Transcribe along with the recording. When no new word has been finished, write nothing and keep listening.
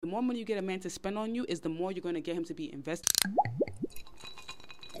more money you get a man to spend on you is the more you're going to get him to be invested.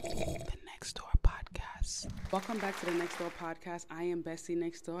 The Next Door Podcast. Welcome back to the Next Door Podcast. I am Bestie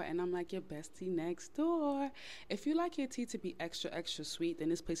Next Door, and I'm like your bestie next door. If you like your tea to be extra, extra sweet, then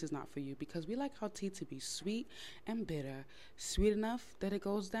this place is not for you, because we like our tea to be sweet and bitter. Sweet enough that it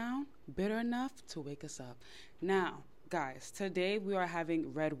goes down, bitter enough to wake us up. Now, guys, today we are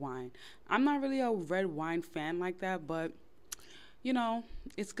having red wine. I'm not really a red wine fan like that, but you know,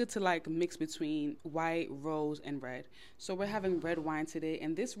 it's good to like mix between white, rose, and red. So we're having red wine today,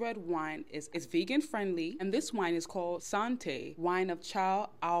 and this red wine is vegan friendly, and this wine is called Sante, wine of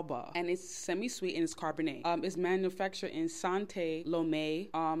Chao Alba, and it's semi-sweet and it's Cabernet. It's manufactured in Sante Lomé.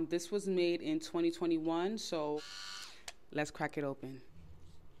 This was made in 2021, so let's crack it open.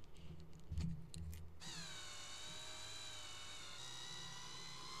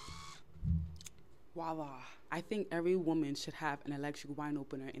 Voila. I think every woman should have an electric wine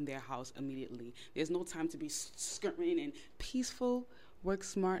opener in their house immediately. There's no time to be skirting and peaceful. Work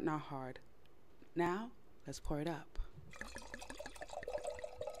smart, not hard. Now, let's pour it up.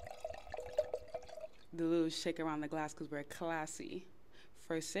 The little shake around the glass because we're classy.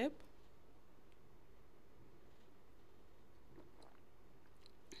 First sip.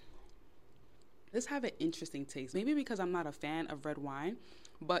 This have an interesting taste. Maybe because I'm not a fan of red wine,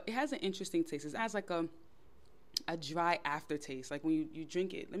 but it has an interesting taste. It has like a dry aftertaste, like when you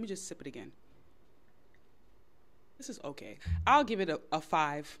drink it. Let me just sip it again. This is okay. I'll give it a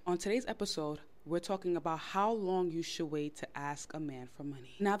 5. On today's episode, we're talking about how long you should wait to ask a man for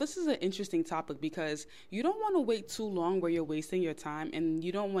money. Now, this is an interesting topic because you don't want to wait too long where you're wasting your time, and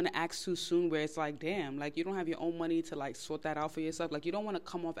you don't want to ask too soon where it's like, damn, like you don't have your own money to like sort that out for yourself. Like you don't want to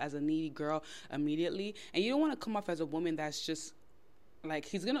come off as a needy girl immediately, and you don't want to come off as a woman that's just like,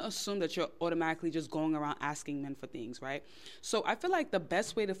 he's going to assume that you're automatically just going around asking men for things, right? So I feel like the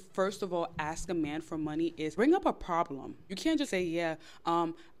best way to, first of all, ask a man for money is bring up a problem. You can't just say, yeah,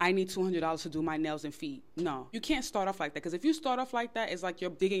 I need $200 to do my nails and feet. No, you can't start off like that. Because if you start off like that, it's like you're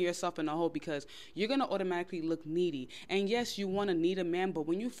digging yourself in a hole, because you're going to automatically look needy. And yes, you want to need a man, but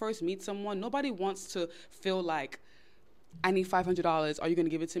when you first meet someone, nobody wants to feel like, I need $500. Are you going to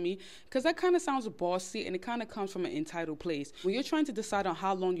give it to me? Because that kind of sounds bossy, and it kind of comes from an entitled place. When you're trying to decide on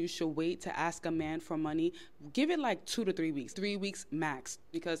how long you should wait to ask a man for money, give it like 2 to 3 weeks, 3 weeks max.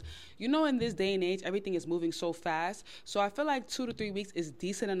 Because, you know, in this day and age, everything is moving so fast. So I feel like 2 to 3 weeks is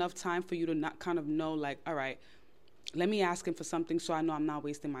decent enough time for you to not kind of know, like, all right, let me ask him for something so I know I'm not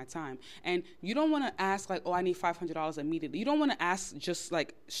wasting my time. And you don't want to ask like, oh, I need $500 immediately. You don't want to ask just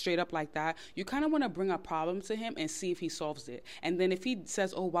like straight up like that. You kind of want to bring a problem to him and see if he solves it. And then if he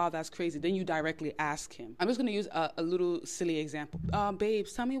says, oh, wow, that's crazy, then you directly ask him. I'm just going to use a little silly example.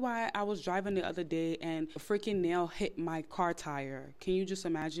 Babes, tell me why I was driving the other day and a freaking nail hit my car tire. Can you just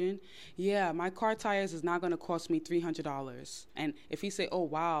imagine? Yeah, my car tires is not going to cost me $300. And if he say, oh,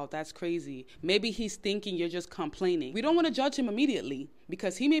 wow, that's crazy, maybe he's thinking you're just complaining. We don't want to judge him immediately,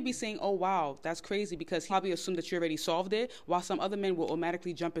 because he may be saying, oh, wow, that's crazy, because he probably assumed that you already solved it, while some other men will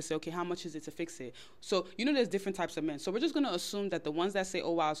automatically jump and say, okay, how much is it to fix it? So, you know, there's different types of men. So we're just going to assume that the ones that say,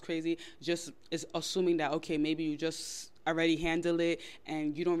 oh, wow, it's crazy, just is assuming that, okay, maybe you just already handle it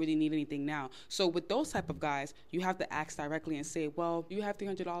and you don't really need anything now. So with those type of guys, you have to ask directly and say, well, do you have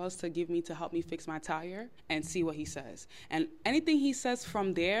 $300 to give me to help me fix my tire? And see what he says. And anything he says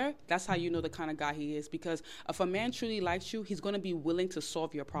from there, that's how you know the kind of guy he is. Because if a man truly likes you, he's going to be willing to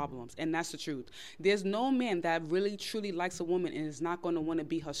solve your problems. And that's the truth. There's no man that really truly likes a woman and is not going to want to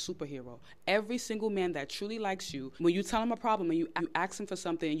be her superhero. Every single man that truly likes you, when you tell him a problem and you ask him for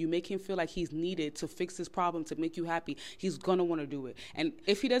something and you make him feel like he's needed to fix this problem, to make you happy, he's going to want to do it. And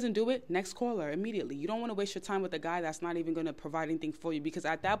if he doesn't do it, next caller immediately. You don't want to waste your time with a guy that's not even going to provide anything for you, because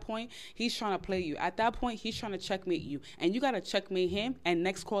at that point, he's trying to play you. At that point, he's trying to checkmate you. And you got to checkmate him and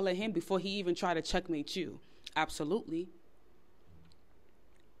next caller him before he even try to checkmate you. Absolutely.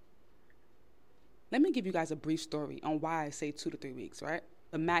 Let me give you guys a brief story on why I say 2 to 3 weeks, right?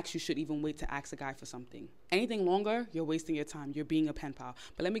 The max you should even wait to ask a guy for something. Anything longer, you're wasting your time. You're being a pen pal.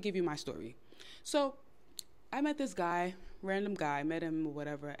 But let me give you my story. So I met this guy, random guy, met him or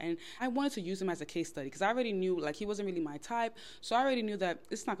whatever, and I wanted to use him as a case study because I already knew, like, he wasn't really my type, so I already knew that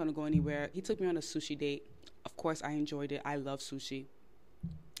it's not going to go anywhere. He took me on a sushi date. Of course, I enjoyed it. I love sushi.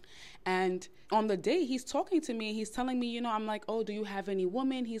 And on the date, he's talking to me. He's telling me, you know, I'm like, oh, do you have any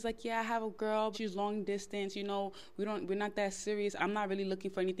woman? He's like, yeah, I have a girl. She's long distance. You know, we're not that serious. I'm not really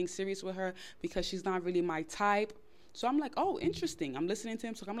looking for anything serious with her because she's not really my type. So I'm like, oh, interesting. I'm listening to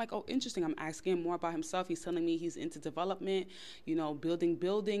him. So I'm like, oh, interesting. I'm asking him more about himself. He's telling me he's into development, building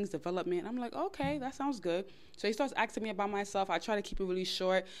buildings, development. I'm like, okay, that sounds good. So he starts asking me about myself. I try to keep it really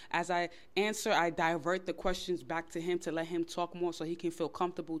short. As I answer, I divert the questions back to him to let him talk more so he can feel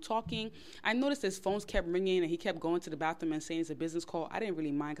comfortable talking. I noticed his phones kept ringing and he kept going to the bathroom and saying it's a business call. I didn't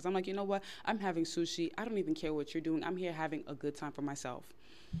really mind because I'm like, you know what? I'm having sushi. I don't even care what you're doing. I'm here having a good time for myself.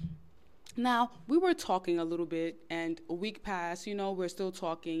 Now, we were talking a little bit, and a week passed, we're still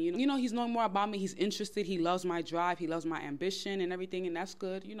talking. He's knowing more about me. He's interested. He loves my drive. He loves my ambition and everything, and that's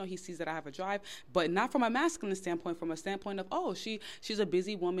good. He sees that I have a drive, but not from a masculine standpoint, from a standpoint of, oh, she's a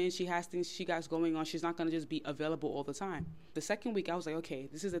busy woman. She has things she got going on. She's not going to just be available all the time. The second week, I was like, okay,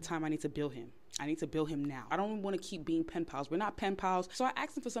 this is the time I need to build him. I need to build him now. I don't want to keep being pen pals. We're not pen pals. So I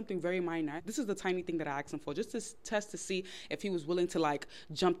asked him for something very minor. This is the tiny thing that I asked him for, just to test to see if he was willing to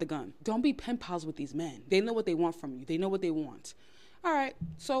jump the gun. Don't be pen pals with these men. They know what they want from you. They know what they want. All right.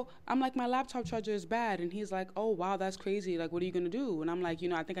 So I'm like, my laptop charger is bad. And he's like, oh, wow, that's crazy. Like, what are you going to do? And I'm like,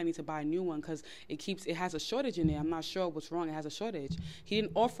 I think I need to buy a new one because it has a shortage in it. I'm not sure what's wrong. It has a shortage. He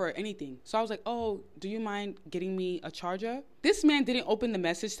didn't offer anything. So I was like, oh, do you mind getting me a charger? This man didn't open the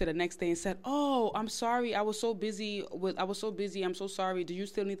message to the next day and said, oh, I'm sorry. I was so busy. I'm so sorry. Do you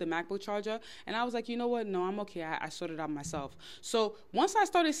still need the MacBook charger? And I was like, you know what? No, I'm okay. I sorted it out myself. So once I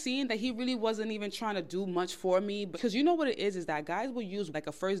started seeing that he really wasn't even trying to do much for me, because you know what it is that guys will use like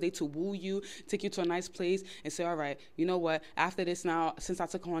a first date to woo you, take you to a nice place and say, all right, you know what? After this now, since I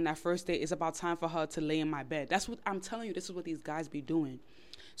took her on that first date, it's about time for her to lay in my bed. That's what I'm telling you. This is what these guys be doing.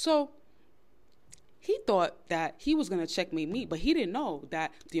 So he thought that he was going to checkmate me, but he didn't know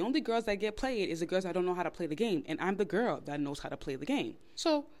that the only girls that get played is the girls that don't know how to play the game. And I'm the girl that knows how to play the game.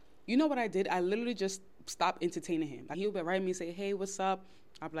 So you know what I did? I literally just stopped entertaining him. Like, he would write me and say, hey, what's up?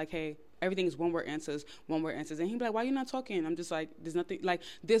 I'd be like, hey, everything is one word answers. And he'd be like, why are you not talking? I'm just like, there's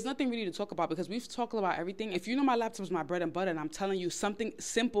nothing really to talk about because we've talked about everything. If you know my laptop is my bread and butter and I'm telling you something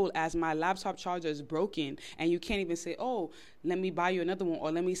simple as my laptop charger is broken and you can't even say, oh, let me buy you another one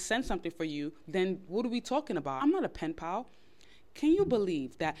or let me send something for you, then what are we talking about? I'm not a pen pal. Can you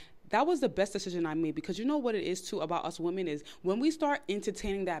believe that? That was the best decision I made because you know what it is too about us women is when we start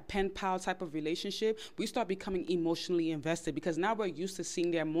entertaining that pen pal type of relationship, we start becoming emotionally invested because now we're used to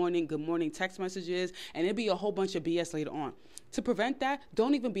seeing their good morning text messages and it'll be a whole bunch of BS later on. To prevent that,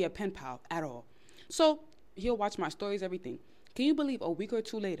 don't even be a pen pal at all. So he'll watch my stories, everything. Can you believe a week or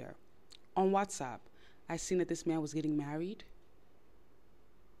two later on WhatsApp, I seen that this man was getting married?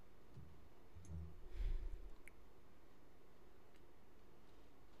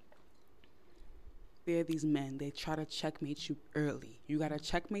 They're these men, they try to checkmate you early. You got to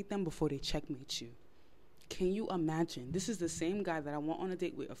checkmate them before they checkmate you. Can you imagine? This is the same guy that I went on a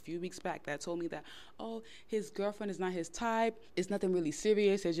date with a few weeks back that told me that, oh, his girlfriend is not his type. It's nothing really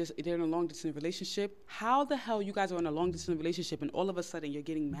serious. They're in a long distance relationship. How the hell you guys are in a long distance relationship and all of a sudden you're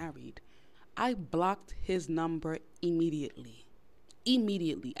getting married? I blocked his number immediately.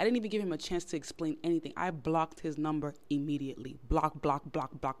 Immediately. I didn't even give him a chance to explain anything. I blocked his number immediately. Block,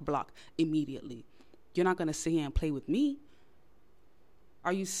 immediately. You're not going to sit here and play with me.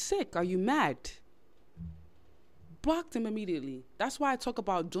 Are you sick? Are you mad? Blocked him immediately. That's why I talk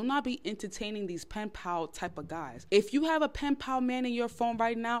about do not be entertaining these pen pal type of guys. If you have a pen pal man in your phone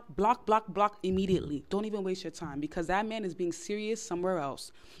right now, block immediately. Don't even waste your time because that man is being serious somewhere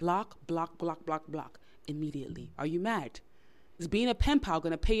else. Block immediately. Are you mad? Is being a pen pal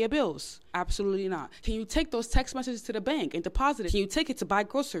going to pay your bills? Absolutely not. Can you take those text messages to the bank and deposit it? Can you take it to buy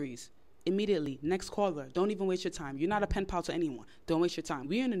groceries? Immediately. Next caller. Don't even waste your time. You're not a pen pal to anyone. Don't waste your time.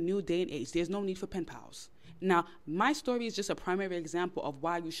 We're in a new day and age. There's no need for pen pals. Now, my story is just a primary example of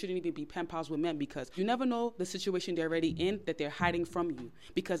why you shouldn't even be pen pals with men because you never know the situation they're already in that they're hiding from you.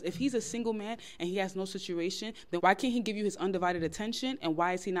 Because if he's a single man and he has no situation, then why can't he give you his undivided attention and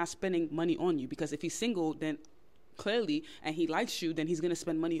why is he not spending money on you? Because if he's single, then clearly, and he likes you, then he's going to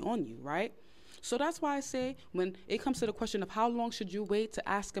spend money on you, right? So that's why I say when it comes to the question of how long should you wait to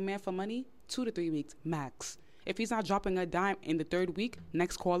ask a man for money, 2 to 3 weeks max. If he's not dropping a dime in the 3rd week,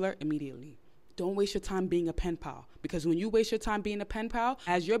 next caller immediately. Don't waste your time being a pen pal because when you waste your time being a pen pal,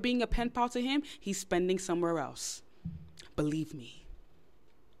 as you're being a pen pal to him, he's spending somewhere else. Believe me.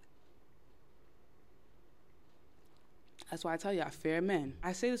 That's why I tell you, fair men.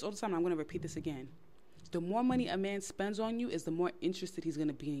 I say this all the time, and I'm going to repeat this again. The more money a man spends on you is the more interested he's going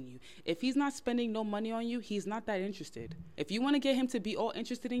to be in you. If he's not spending no money on you, he's not that interested. If you want to get him to be all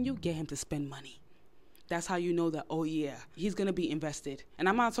interested in you, get him to spend money. That's how you know that, oh yeah, he's going to be invested. And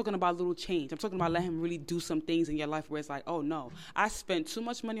I'm not talking about little change. I'm talking about let him really do some things in your life where it's like, oh no, I spent too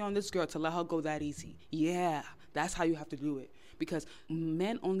much money on this girl to let her go that easy. Yeah, that's how you have to do it. Because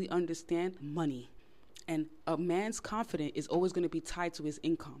men only understand money. And a man's confidence is always going to be tied to his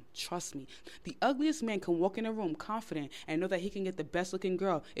income. Trust me. The ugliest man can walk in a room confident and know that he can get the best looking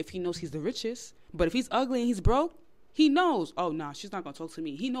girl if he knows he's the richest. But if he's ugly and he's broke, he knows, oh, nah, she's not going to talk to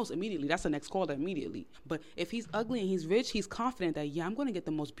me. He knows immediately. That's the next caller immediately. But if he's ugly and he's rich, he's confident that, yeah, I'm going to get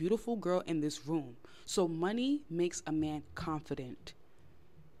the most beautiful girl in this room. So money makes a man confident.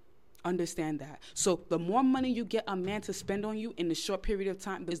 Understand that. So the more money you get a man to spend on you in a short period of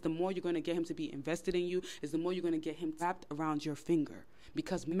time is the more you're going to get him to be invested in you, is the more you're going to get him wrapped around your finger.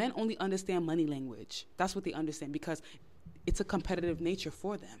 Because men only understand money language. That's what they understand, because it's a competitive nature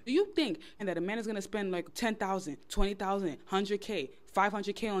for them. Do you think that a man is going to spend like 10,000, 20,000, 100K,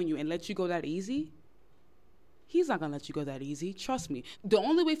 500K on you and let you go that easy? He's not going to let you go that easy. Trust me. The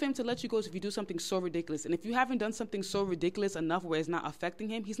only way for him to let you go is if you do something so ridiculous. And if you haven't done something so ridiculous enough where it's not affecting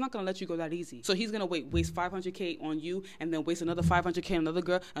him, he's not going to let you go that easy. So he's going to waste 500K on you and then waste another 500K on another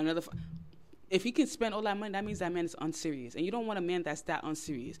girl, If he can spend all that money, that means that man is unserious. And you don't want a man that's that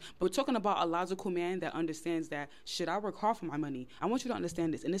unserious. But we're talking about a logical man that understands that, shit, I work hard for my money. I want you to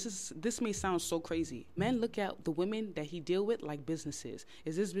understand this. And this may sound so crazy. Men look at the women that he deal with like businesses.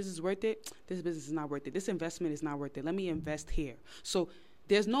 Is this business worth it? This business is not worth it. This investment is not worth it. Let me invest here. So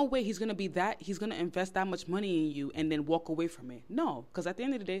there's no way he's going to invest that much money in you and then walk away from it. No, because at the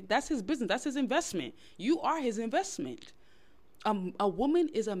end of the day, that's his business. That's his investment. You are his investment. A woman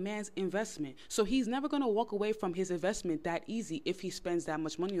is a man's investment. So he's never going to walk away from his investment that easy if he spends that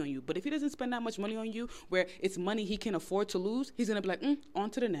much money on you. But if he doesn't spend that much money on you where it's money he can afford to lose, he's going to be like, on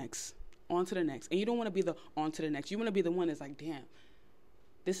to the next, on to the next. And you don't want to be the on to the next. You want to be the one that's like, damn,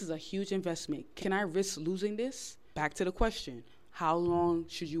 this is a huge investment. Can I risk losing this? Back to the question. How long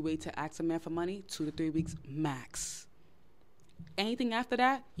should you wait to ask a man for money? 2 to 3 weeks max. Anything after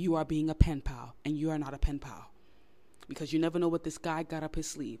that, you are being a pen pal, and you are not a pen pal. Because you never know what this guy got up his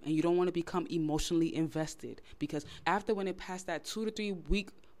sleeve. And you don't want to become emotionally invested. Because after when it passed that 2 to 3 week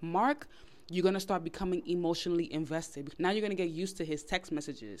mark, you're going to start becoming emotionally invested. Now you're going to get used to his text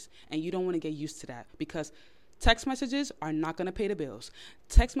messages. And you don't want to get used to that. Because text messages are not going to pay the bills.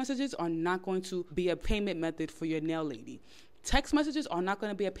 Text messages are not going to be a payment method for your nail lady. Text messages are not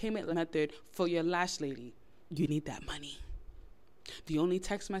going to be a payment method for your lash lady. You need that money. The only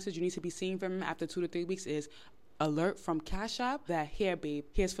text message you need to be seeing from him after 2 to 3 weeks is alert from Cash App that, here, babe,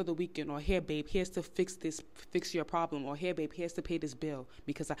 here's for the weekend, or here, babe, here's to fix your problem, or here, babe, here's to pay this bill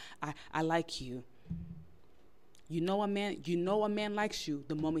because I like you. You know a man likes you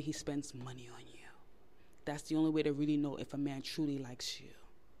the moment he spends money on you. That's the only way to really know if a man truly likes you.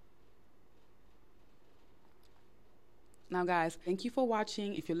 Now, guys, thank you for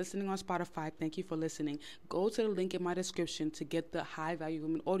watching. If you're listening on Spotify, thank you for listening. Go to the link in my description to get the High Value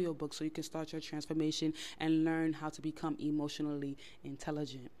Women audiobook so you can start your transformation and learn how to become emotionally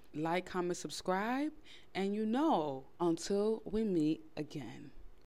intelligent. Like, comment, subscribe, and until we meet again.